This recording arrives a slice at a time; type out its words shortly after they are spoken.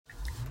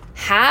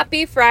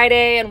Happy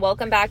Friday and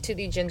welcome back to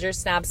the Ginger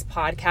Snaps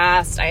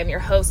podcast. I am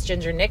your host,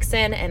 Ginger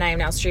Nixon, and I am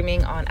now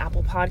streaming on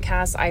Apple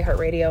Podcasts,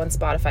 iHeartRadio, and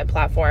Spotify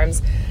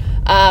platforms.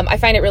 I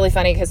find it really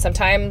funny because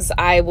sometimes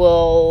I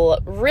will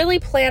really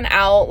plan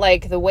out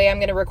like the way I'm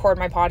going to record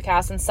my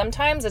podcast, and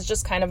sometimes it's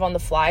just kind of on the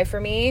fly for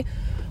me,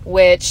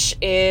 which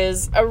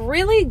is a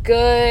really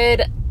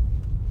good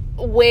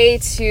way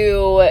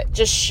to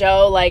just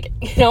show like,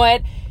 you know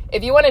what?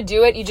 If you want to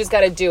do it, you just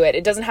got to do it.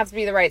 It doesn't have to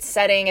be the right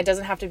setting. It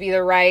doesn't have to be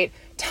the right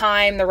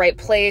time, the right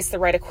place, the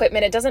right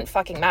equipment. It doesn't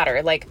fucking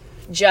matter. Like,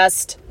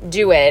 just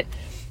do it.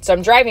 So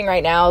I'm driving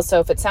right now. So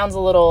if it sounds a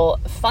little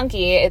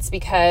funky, it's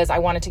because I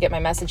wanted to get my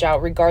message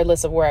out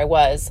regardless of where I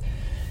was.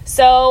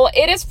 So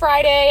it is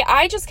Friday.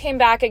 I just came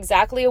back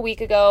exactly a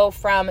week ago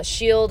from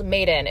Shield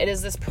Maiden. It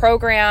is this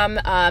program.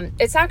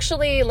 It's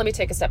actually, let me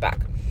take a step back.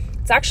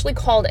 It's actually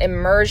called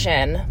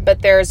Immersion,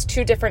 but there's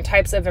two different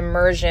types of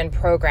immersion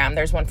program.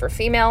 There's one for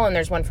female and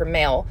there's one for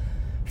male.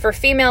 For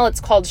female,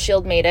 it's called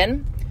Shield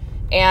Maiden,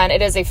 and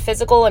it is a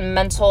physical and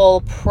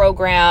mental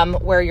program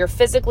where you're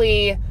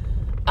physically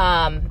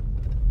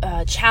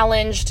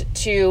challenged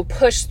to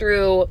push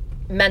through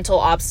mental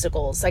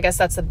obstacles. I guess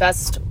that's the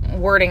best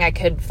wording I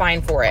could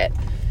find for it.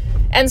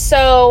 And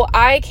so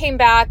I came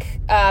back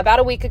about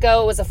a week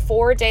ago. It was a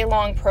 4-day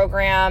long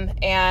program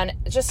and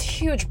just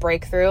huge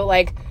breakthrough.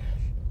 Like,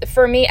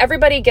 for me,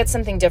 everybody gets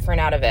something different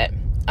out of it.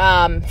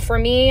 For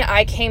me,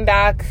 I came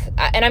back,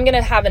 and I'm going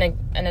to have an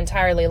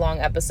entirely long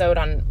episode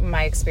on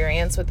my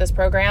experience with this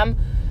program,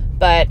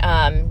 but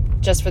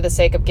just for the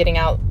sake of getting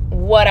out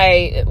what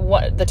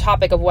the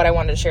topic of what I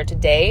wanted to share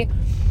today,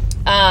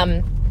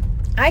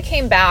 I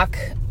came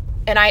back,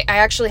 and I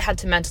actually had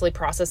to mentally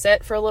process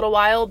it for a little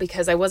while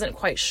because I wasn't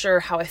quite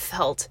sure how I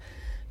felt,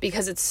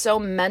 because it's so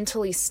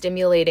mentally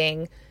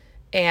stimulating.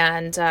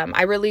 And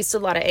I released a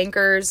lot of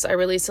anchors. I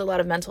released a lot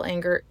of mental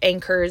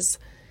anchors.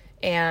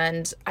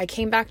 And I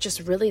came back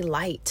just really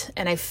light.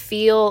 And I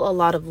feel a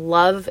lot of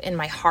love in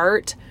my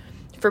heart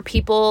for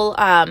people.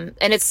 And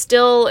it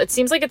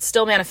seems like it's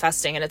still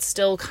manifesting. And it's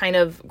still kind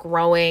of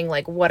growing,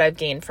 like what I've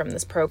gained from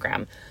this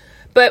program.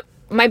 But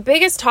my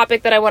biggest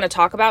topic that I want to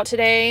talk about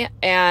today,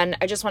 and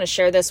I just want to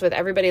share this with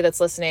everybody that's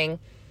listening.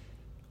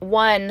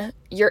 One,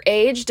 your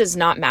age does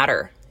not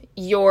matter.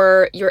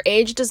 Your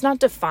age does not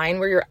define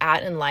where you're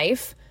at in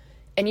life,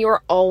 and you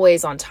are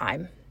always on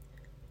time.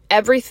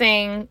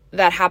 Everything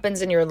that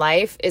happens in your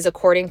life is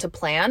according to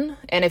plan.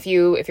 And if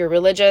you're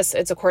religious,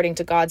 it's according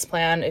to God's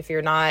plan. If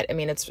you're not, I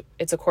mean,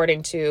 it's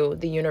according to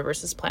the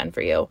universe's plan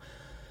for you.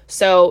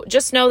 So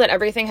just know that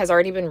everything has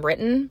already been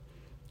written.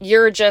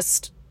 You're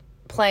just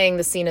playing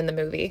the scene in the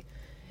movie.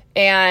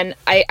 And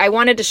I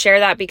wanted to share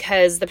that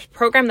because the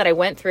program that I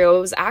went through, it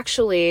was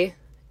actually,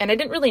 and I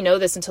didn't really know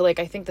this until I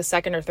think the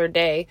second or third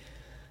day,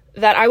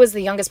 that I was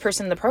the youngest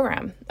person in the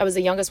program. I was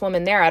the youngest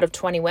woman there out of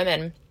 20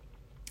 women.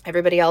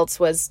 Everybody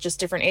else was just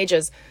different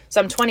ages. So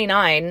I'm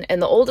 29,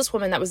 and the oldest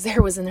woman that was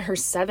there was in her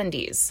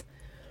 70s.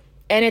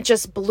 And it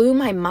just blew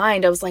my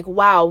mind. I was like,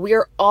 wow,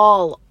 we're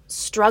all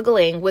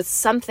struggling with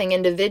something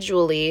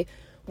individually.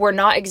 We're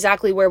not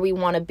exactly where we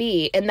want to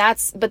be.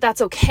 But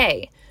that's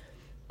okay.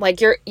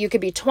 Like you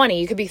could be 20,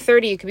 you could be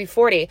 30, you could be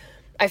 40.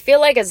 I feel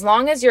like as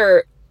long as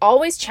you're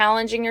always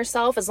challenging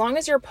yourself, as long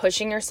as you're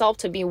pushing yourself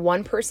to be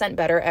 1%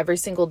 better every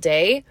single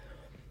day,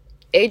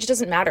 age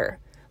doesn't matter.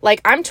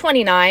 Like, I'm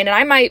 29 and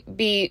I might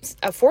be,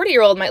 a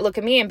 40-year-old might look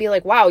at me and be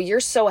like, wow, you're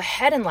so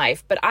ahead in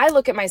life. But I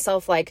look at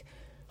myself like,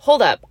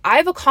 hold up,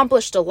 I've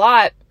accomplished a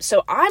lot.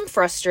 So I'm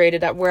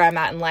frustrated at where I'm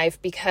at in life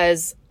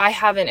because I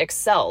haven't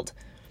excelled.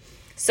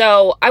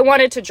 So I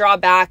wanted to draw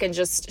back and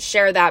just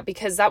share that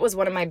because that was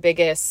one of my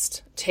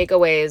biggest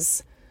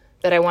takeaways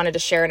that I wanted to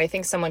share. And I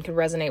think someone could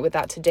resonate with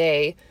that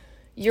today.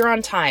 You're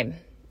on time.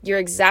 You're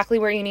exactly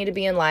where you need to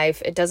be in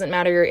life. It doesn't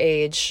matter your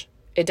age.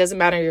 It doesn't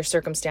matter your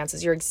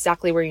circumstances. You're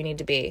exactly where you need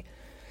to be.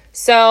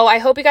 So I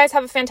hope you guys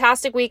have a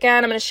fantastic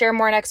weekend. I'm going to share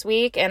more next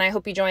week, and I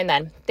hope you join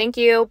then. Thank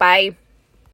you. Bye.